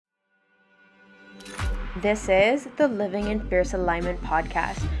This is the Living in Fierce Alignment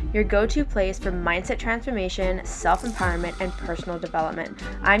podcast, your go-to place for mindset transformation, self-empowerment, and personal development.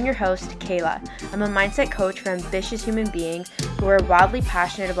 I'm your host, Kayla. I'm a mindset coach for ambitious human beings who are wildly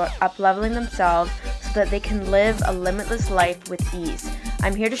passionate about up-leveling themselves so that they can live a limitless life with ease.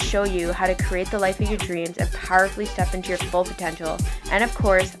 I'm here to show you how to create the life of your dreams and powerfully step into your full potential, and of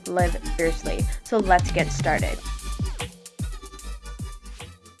course, live fiercely. So let's get started.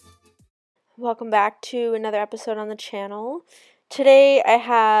 Welcome back to another episode on the channel. Today I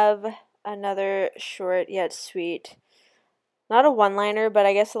have another short yet sweet, not a one-liner, but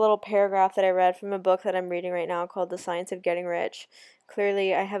I guess a little paragraph that I read from a book that I'm reading right now called The Science of Getting Rich.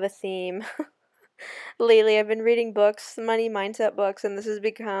 Clearly I have a theme. Lately I've been reading books, money mindset books, and this has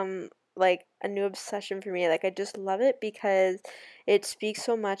become like a new obsession for me. Like I just love it because it speaks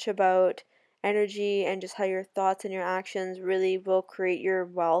so much about energy and just how your thoughts and your actions really will create your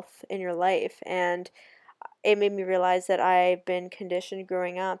wealth in your life. And it made me realize that I've been conditioned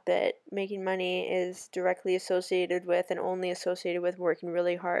growing up that making money is directly associated with and only associated with working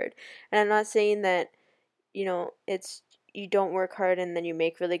really hard. And I'm not saying that, it's you don't work hard and then you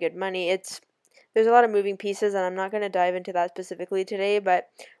make really good money. There's a lot of moving pieces, and I'm not going to dive into that specifically today, but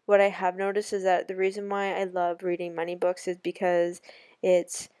what I have noticed is that the reason why I love reading money books is because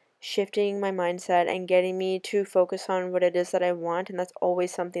it's shifting my mindset and getting me to focus on what it is that I want, and that's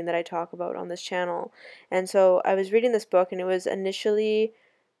always something that I talk about on this channel. And so I was reading this book, and it was initially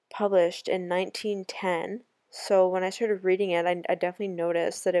published in 1910. So when I started reading it, I definitely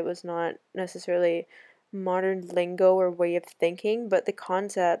noticed that it was not necessarily modern lingo or way of thinking, but the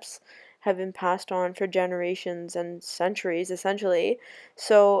concepts have been passed on for generations and centuries, essentially.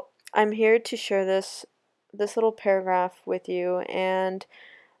 So I'm here to share this little paragraph with you, and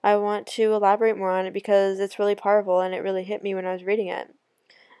I want to elaborate more on it because it's really powerful and it really hit me when I was reading it.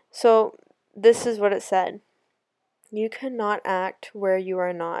 So this is what it said. You cannot act where you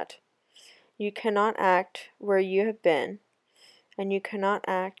are not. You cannot act where you have been, and you cannot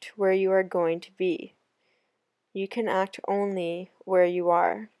act where you are going to be. You can act only where you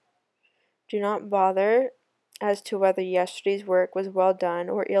are. Do not bother as to whether yesterday's work was well done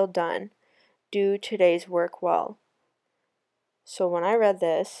or ill done. Do today's work well. So when I read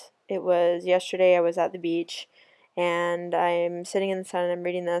this, it was yesterday. I was at the beach and I'm sitting in the sun and I'm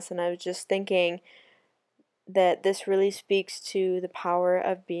reading this, and I was just thinking that this really speaks to the power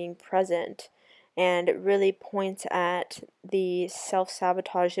of being present, and it really points at the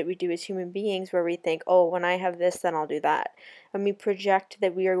self-sabotage that we do as human beings, where we think, oh, when I have this, then I'll do that. And we project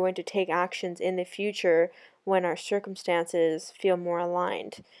that we are going to take actions in the future when our circumstances feel more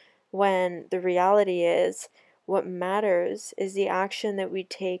aligned, when the reality is what matters is the action that we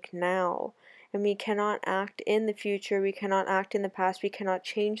take now. And we cannot act in the future, we cannot act in the past, we cannot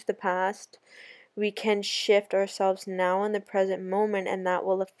change the past. We can shift ourselves now in the present moment, and that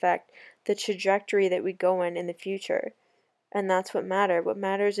will affect the trajectory that we go in the future. And that's what matters. What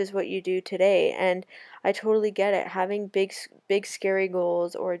matters is what you do today. And I totally get it. Having big scary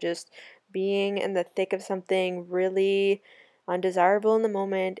goals, or just being in the thick of something really undesirable in the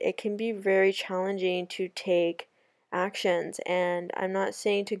moment, it can be very challenging to take actions. And I'm not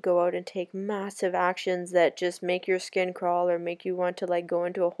saying to go out and take massive actions that just make your skin crawl or make you want to like go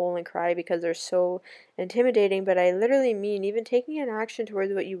into a hole and cry because they're so intimidating, but I literally mean even taking an action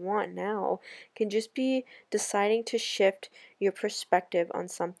towards what you want now can just be deciding to shift your perspective on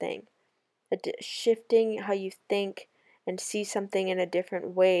something, shifting how you think and see something in a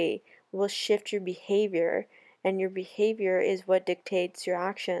different way will shift your behavior, and your behavior is what dictates your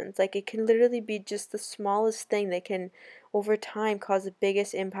actions. Like it can literally be just the smallest thing that can over time cause the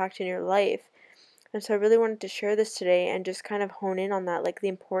biggest impact in your life. And so I really wanted to share this today and just kind of hone in on that, like the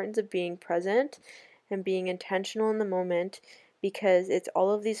importance of being present and being intentional in the moment, because it's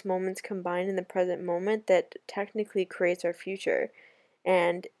all of these moments combined in the present moment that technically creates our future,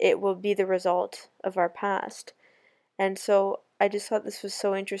 and it will be the result of our past. And so I just thought this was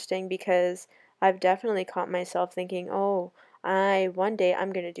so interesting because I've definitely caught myself thinking, oh, one day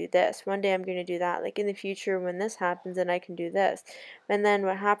I'm going to do this. One day I'm going to do that. Like in the future when this happens, then I can do this. And then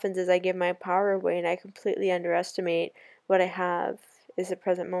what happens is I give my power away and I completely underestimate what I have is the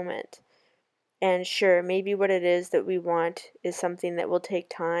present moment. And sure, maybe what it is that we want is something that will take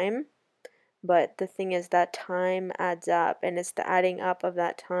time, but the thing is that time adds up, and it's the adding up of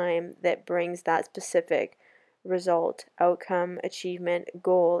that time that brings that specific result, outcome, achievement,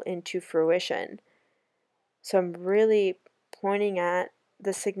 goal into fruition. So I'm really pointing at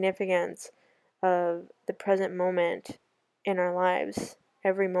the significance of the present moment in our lives,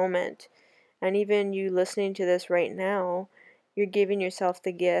 every moment. And even you listening to this right now You're giving yourself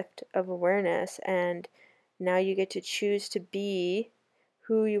the gift of awareness, and now you get to choose to be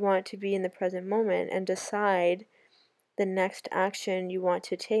who you want to be in the present moment and decide the next action you want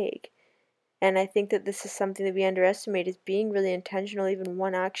to take. And I think that this is something that we underestimate, is being really intentional. Even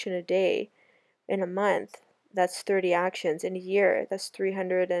one action a day. In a month, that's 30 actions. In a year, that's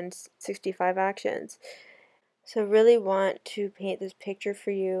 365 actions. So really want to paint this picture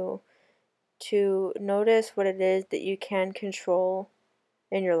for you to notice what it is that you can control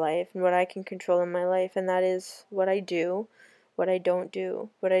in your life and what I can control in my life, and that is what I do, what I don't do,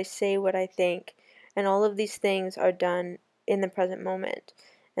 what I say, what I think. And all of these things are done in the present moment.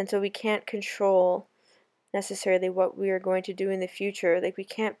 And so we can't control necessarily what we are going to do in the future. Like, we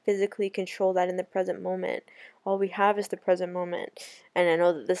can't physically control that in the present moment. All we have is the present moment. And I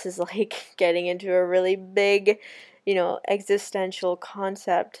know that this is like getting into a really big, existential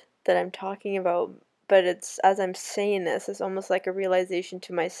concept that I'm talking about, but it's, as I'm saying this, it's almost like a realization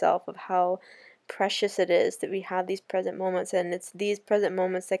to myself of how precious it is that we have these present moments, and it's these present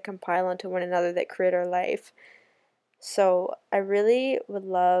moments that compile onto one another that create our life. So I really would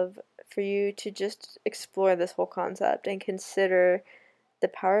love for you to just explore this whole concept and consider the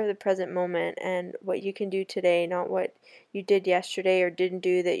power of the present moment and what you can do today, not what you did yesterday or didn't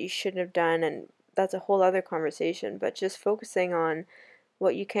do that you shouldn't have done. And that's a whole other conversation, but just focusing on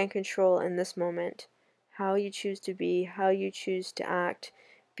what you can control in this moment, how you choose to be, how you choose to act,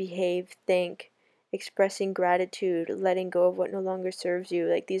 behave, think, expressing gratitude, letting go of what no longer serves you.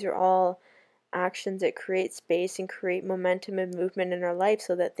 Like, these are all actions that create space and create momentum and movement in our life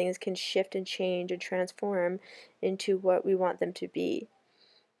so that things can shift and change and transform into what we want them to be.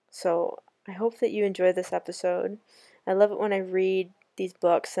 So I hope that you enjoy this episode. I love it when I read these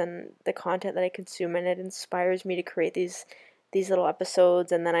books and the content that I consume, and it inspires me to create these little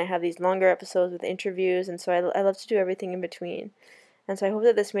episodes, and then I have these longer episodes with interviews, and so I love to do everything in between. And so I hope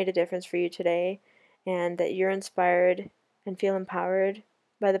that this made a difference for you today, and that you're inspired and feel empowered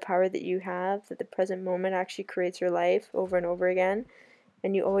by the power that you have, that the present moment actually creates your life over and over again,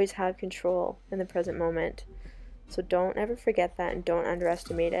 and you always have control in the present moment. So don't ever forget that, and don't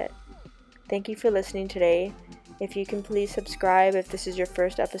underestimate it. Thank you for listening today. If you can please subscribe if this is your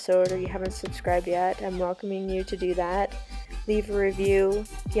first episode or you haven't subscribed yet, I'm welcoming you to do that. Leave a review.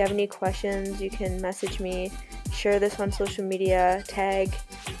 If you have any questions, you can message me. Share this on social media. Tag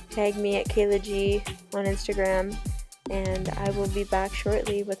me at Kayla G on Instagram. And I will be back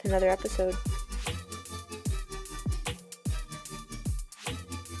shortly with another episode.